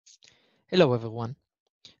Hello everyone.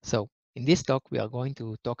 So in this talk we are going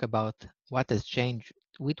to talk about what has changed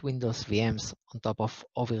with Windows VMs on top of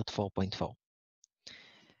oVirt 4.4.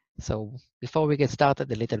 So before we get started,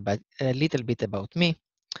 a little bit about me.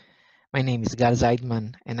 My name is Gal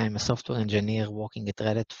Zeidman and I'm a software engineer working at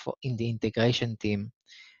Reddit in the integration team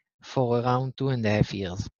for around 2.5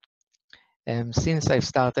 years. Since I've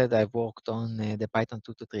started, I've worked on the Python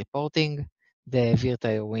 2.3 porting, the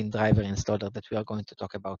oVirt driver installer that we are going to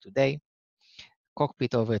talk about today,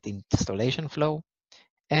 cockpit oVirt installation flow,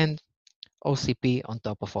 and OCP on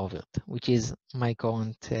top of oVirt, which is my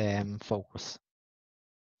current focus.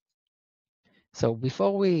 So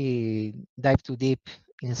before we dive too deep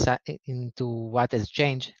into what has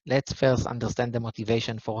changed, let's first understand the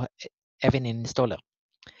motivation for having an installer.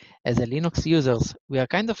 As a Linux users, we are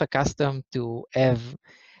kind of accustomed to have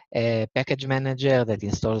a package manager that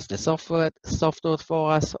installs the software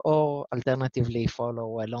for us, or alternatively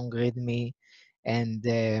follow a long README and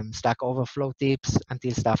Stack Overflow tips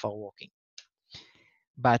until stuff are working.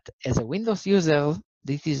 But as a Windows user,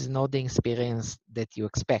 this is not the experience that you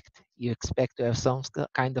expect. You expect to have some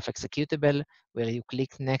kind of executable where you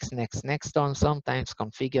click next, next, next on, sometimes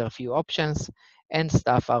configure a few options, and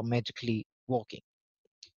stuff are magically working.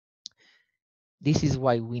 This is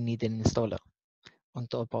why we need an installer on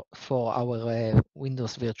top for our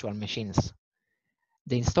Windows virtual machines.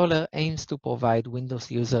 The installer aims to provide Windows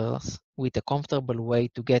users with a comfortable way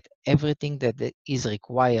to get everything that is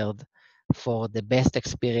required for the best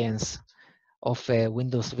experience of a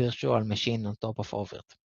Windows virtual machine on top of oVirt.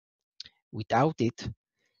 Without it,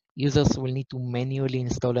 users will need to manually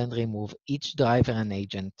install and remove each driver and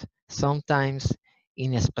agent, sometimes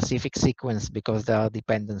in a specific sequence because there are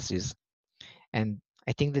dependencies. And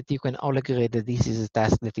I think that you can all agree that this is a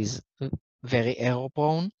task that is very error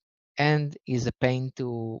prone and is a pain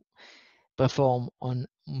to perform on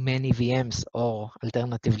many VMs or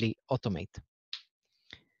alternatively automate.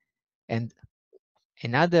 And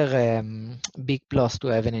another big plus to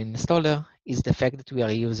having an installer is the fact that we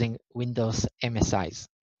are using Windows MSIs.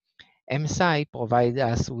 MSI provide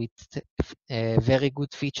us with very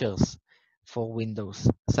good features for Windows,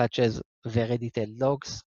 such as very detailed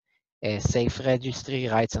logs, safe registry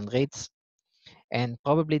writes and reads, and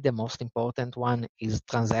probably the most important one is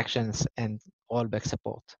transactions and rollback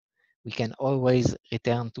support. We can always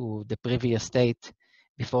return to the previous state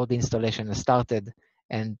before the installation has started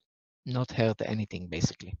and not hurt anything,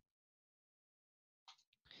 basically.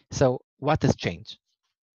 So what has changed?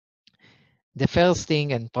 The first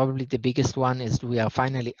thing, and probably the biggest one, is we are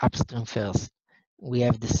finally upstream first. We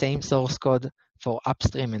have the same source code for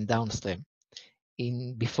upstream and downstream.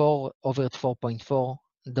 Before oVirt 4.4,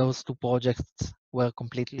 those two projects were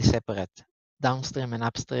completely separate. Downstream and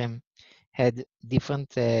upstream had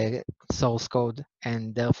different source code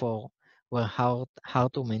and therefore were hard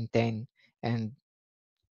to maintain and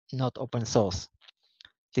not open source.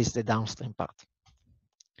 This is the downstream part.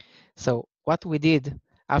 So what we did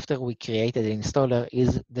after we created the installer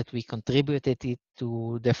is that we contributed it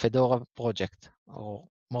to the Fedora project, or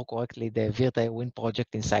more correctly, the virtualwin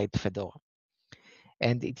project inside Fedora.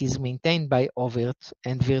 And it is maintained by oVirt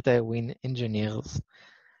and virtualwin engineers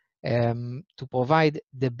to provide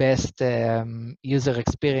the best user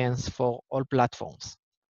experience for all platforms.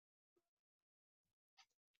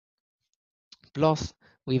 Plus,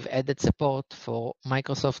 we've added support for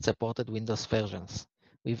Microsoft-supported Windows versions.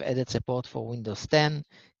 We've added support for Windows 10,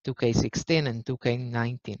 2K16, and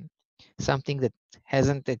 2K19, something that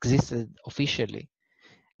hasn't existed officially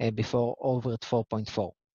before oVirt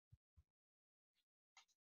 4.4.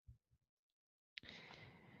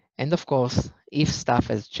 And of course, if stuff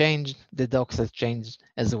has changed, the docs has changed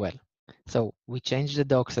as well. So we changed the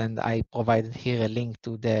docs, and I provided here a link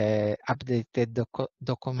to the updated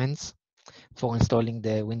documents for installing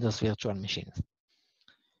the Windows virtual machines.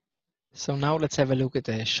 So now let's have a look at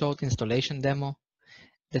a short installation demo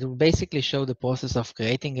that will basically show the process of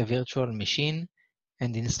creating a virtual machine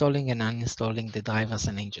and installing and uninstalling the drivers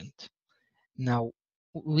and agent. Now,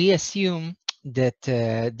 we assume that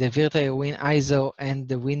the virtualwin ISO and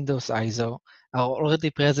the Windows ISO are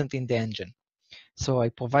already present in the engine. So I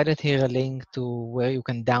provided here a link to where you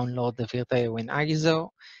can download the virtualwin ISO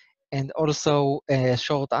and also a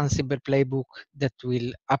short Ansible playbook that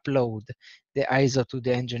will upload the ISO to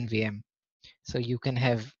the engine VM. So you can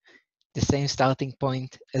have the same starting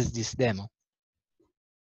point as this demo.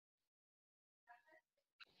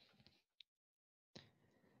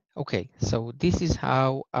 Okay, so this is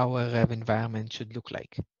how our Rev environment should look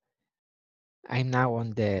like. I'm now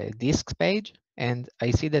on the disks page, and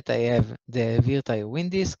I see that I have the virtualwin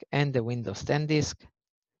disk and the Windows 10 disk.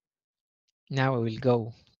 Now I will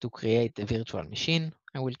go to create a virtual machine.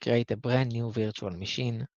 I will create a brand new virtual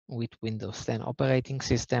machine with Windows 10 operating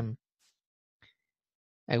system.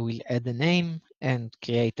 I will add a name and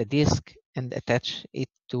create a disk and attach it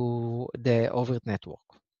to the oVirt network.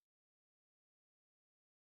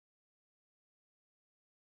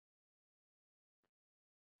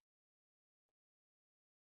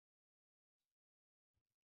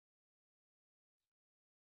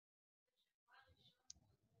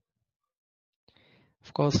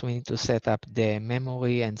 Of course, we need to set up the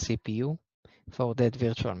memory and CPU for that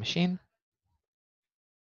virtual machine.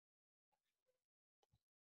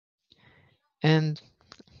 And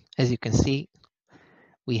as you can see,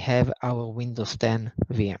 we have our Windows 10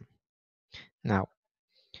 VM. Now,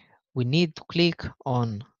 we need to click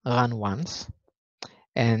on Run Once.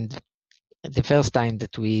 And the first time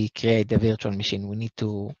that we create the virtual machine, we need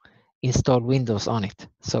to install Windows on it.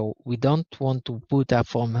 So we don't want to boot up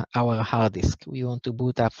from our hard disk. We want to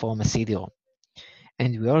boot up from a CD-ROM.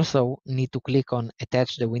 And we also need to click on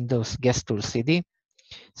Attach the Windows Guest Tool CD.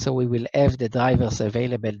 So we will have the drivers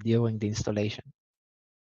available during the installation.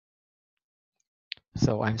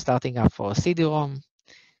 So I'm starting up for a CD-ROM,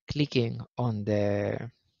 clicking on the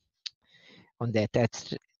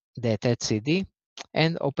attached CD,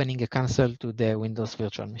 and opening a console to the Windows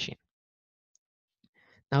virtual machine.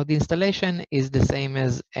 Now the installation is the same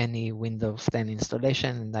as any Windows 10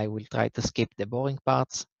 installation, and I will try to skip the boring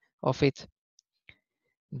parts of it.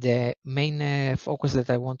 The main focus that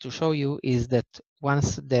I want to show you is that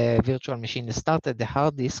once the virtual machine is started, the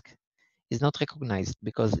hard disk is not recognized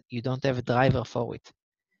because you don't have a driver for it.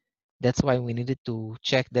 That's why we needed to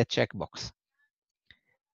check that checkbox.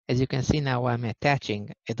 As you can see now, I'm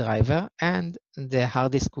attaching a driver and the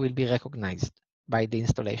hard disk will be recognized by the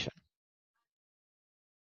installation.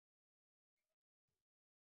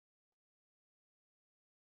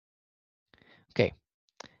 Okay,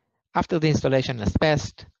 after the installation has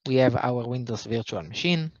passed, we have our Windows virtual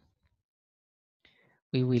machine.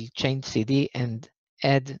 We will change CD and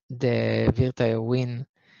add the VirtualWin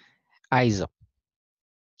ISO.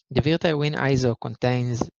 The VirtualWin ISO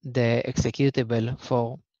contains the executable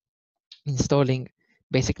for installing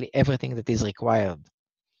basically everything that is required.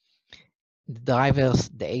 The drivers,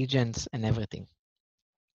 the agents, and everything.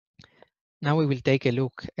 Now we will take a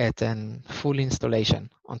look at a full installation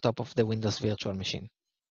on top of the Windows virtual machine.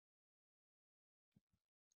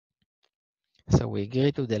 So we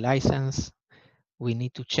agree to the license. We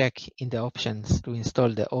need to check in the options to install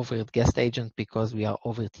the oVirt guest agent because we are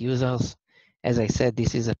oVirt users. As I said,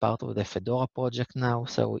 this is a part of the Fedora project now,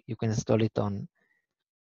 so you can install it on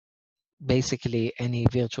basically any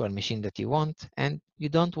virtual machine that you want. And you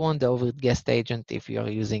don't want the oVirt guest agent if you are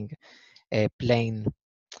using a plain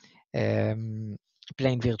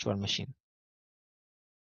virtual machine.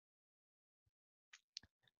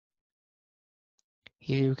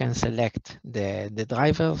 Here you can select the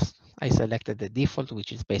drivers. I selected the default,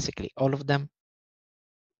 which is basically all of them.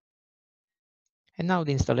 And now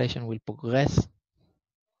the installation will progress.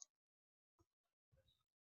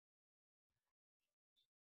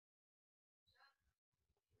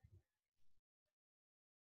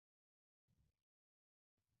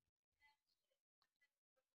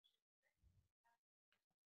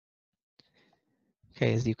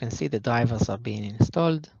 Okay, as you can see, the drivers are being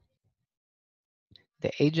installed.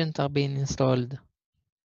 The agents are being installed.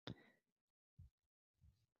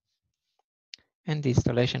 And the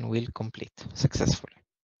installation will complete successfully.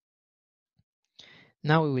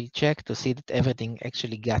 Now we will check to see that everything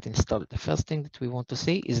actually got installed. The first thing that we want to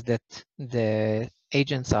see is that the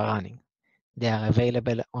agents are running. They are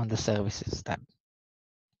available on the Services tab.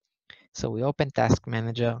 So we open Task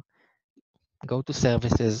Manager, go to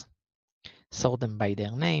Services, sort them by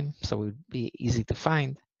their name, so it will be easy to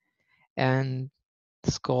find, and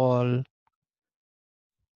scroll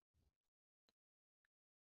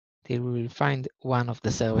till we will find one of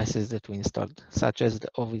the services that we installed, such as the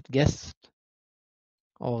oVirt Guest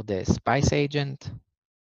or the Spice Agent.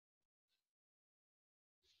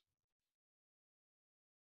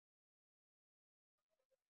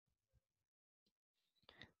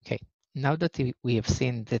 Okay, now that we have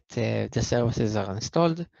seen that the services are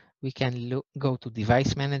installed, we can go to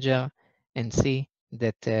Device Manager and see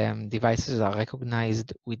that devices are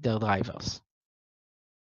recognized with their drivers.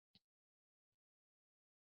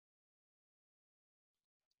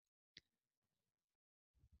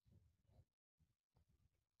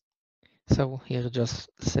 So here just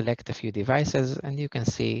select a few devices and you can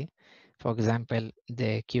see, for example,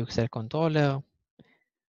 the QXL controller.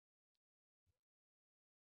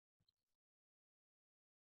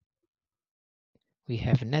 We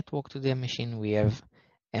have a network to the machine. We have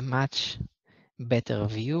a match better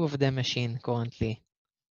view of the machine currently.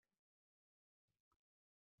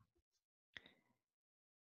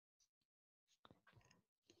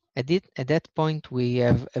 At that point, we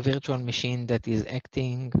have a virtual machine that is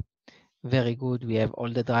acting very good. We have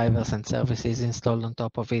all the drivers and services installed on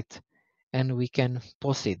top of it, and we can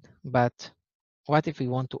proceed. But what if we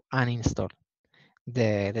want to uninstall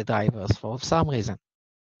the drivers for some reason?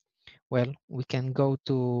 Well, we can go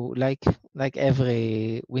to, like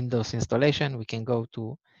every Windows installation, we can go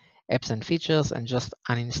to apps and features and just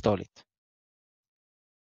uninstall it.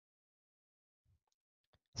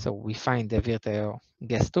 So we find the Virtual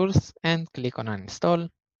Guest Tools and click on uninstall.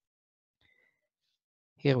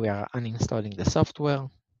 Here we are uninstalling the software.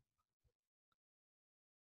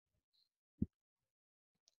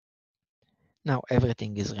 Now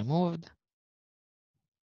everything is removed.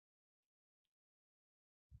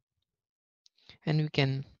 And we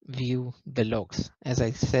can view the logs. As I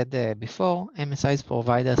said before, MSIs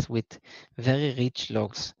provide us with very rich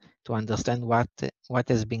logs to understand what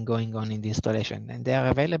has been going on in the installation. And they are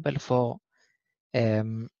available for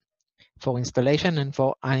installation and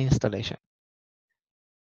for uninstallation.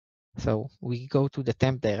 So we go to the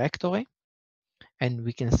temp directory and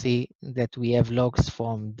we can see that we have logs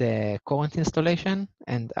from the current installation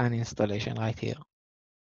and uninstallation right here.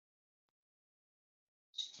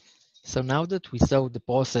 So now that we saw the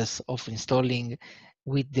process of installing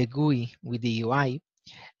with the GUI, with the UI,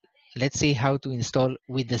 let's see how to install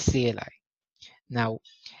with the CLI. Now,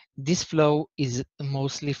 this flow is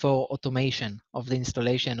mostly for automation of the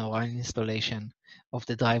installation or uninstallation of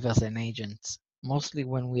the drivers and agents. Mostly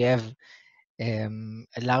when we have a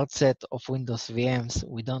large set of Windows VMs,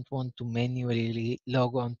 we don't want to manually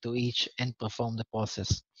log on to each and perform the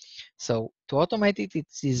process. So to automate it, it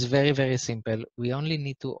is very, very simple. We only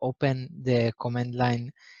need to open the command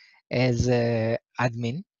line as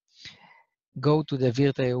admin, go to the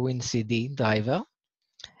virtual WinCD driver,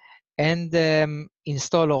 and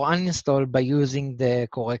install or uninstall by using the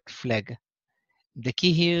correct flag. The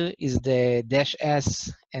key here is the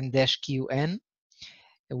 -S and -QN,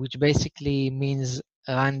 which basically means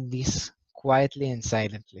run this quietly and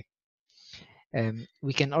silently.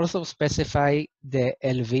 We can also specify the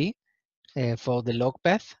LV for the log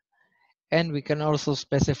path, and we can also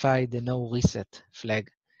specify the no reset flag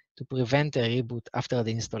to prevent a reboot after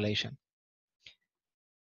the installation.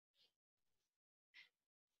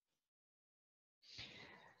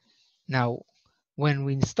 Now, when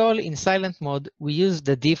we install in silent mode, we use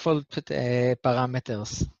the default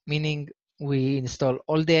parameters, meaning we install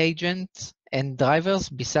all the agents and drivers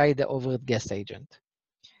beside the oVirt guest agent.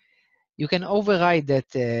 You can override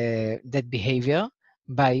that behavior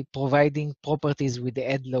by providing properties with the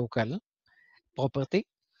add local property.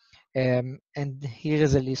 And here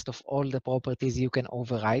is a list of all the properties you can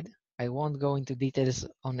override. I won't go into details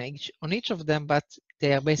on each of them, but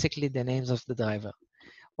they are basically the names of the driver.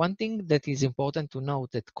 One thing that is important to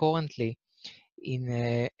note that currently in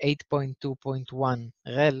 8.2.1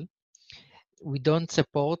 RHEL, we don't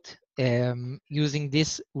support using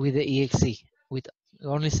this with the exe. We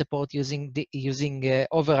only support using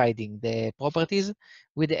overriding the properties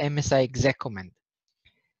with the MSI exec command.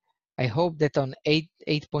 I hope that on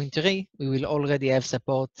 8.3 we will already have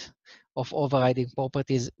support of overriding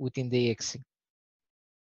properties within the exe.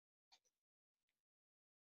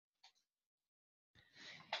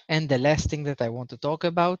 And the last thing that I want to talk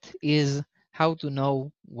about is how to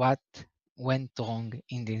know what went wrong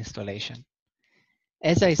in the installation.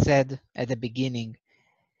 As I said at the beginning,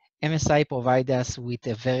 MSI provides us with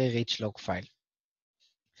a very rich log file.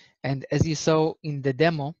 And as you saw in the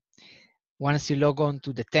demo, once you log on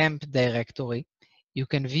to the temp directory, you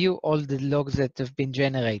can view all the logs that have been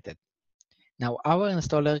generated. Now, our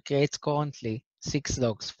installer creates currently 6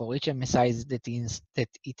 logs for each MSI that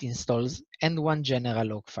it installs and one general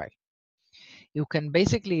log file. You can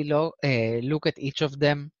basically look at each of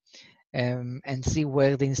them and see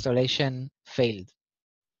where the installation failed.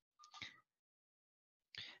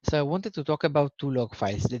 So I wanted to talk about 2 log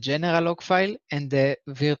files, the general log file and the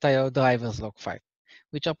Virtual drivers log file,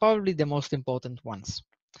 which are probably the most important ones.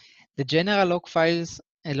 The general log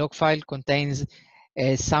file contains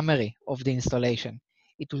a summary of the installation.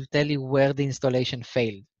 It will tell you where the installation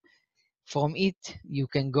failed. From it, you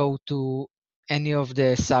can go to any of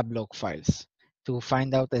the sublog files to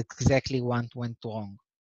find out exactly what went wrong.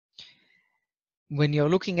 When you're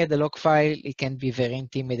looking at the log file, it can be very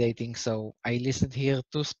intimidating. So I listed here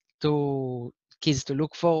two keys to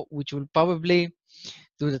look for, which will probably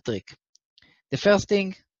do the trick. The first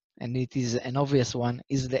thing, and it is an obvious one,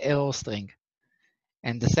 is the error string.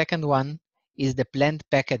 And the second one is the planned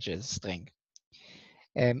packages string.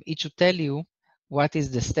 It should tell you what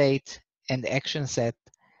is the state and action set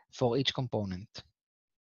for each component.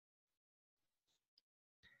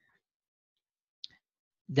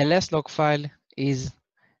 The last log file is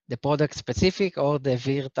the product specific or the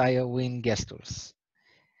oVirt IO gas tools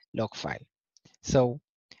log file. So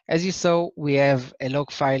as you saw, we have a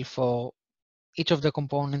log file for each of the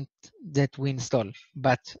components that we install,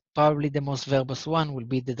 but probably the most verbose one will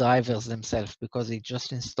be the drivers themselves because it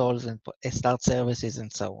just installs and starts services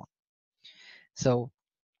and so on. So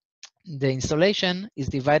the installation is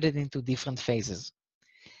divided into different phases.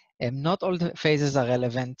 Not all the phases are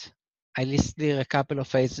relevant. I listed a couple of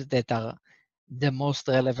phases that are the most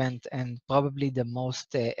relevant and probably the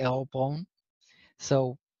most error prone.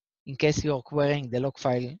 So in case you're querying the log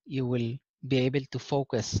file, you will be able to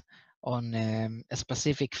focus on a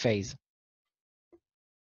specific phase.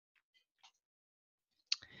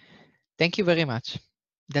 Thank you very much.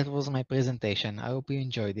 That was my presentation. I hope you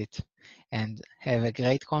enjoyed it and have a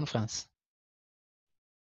great conference.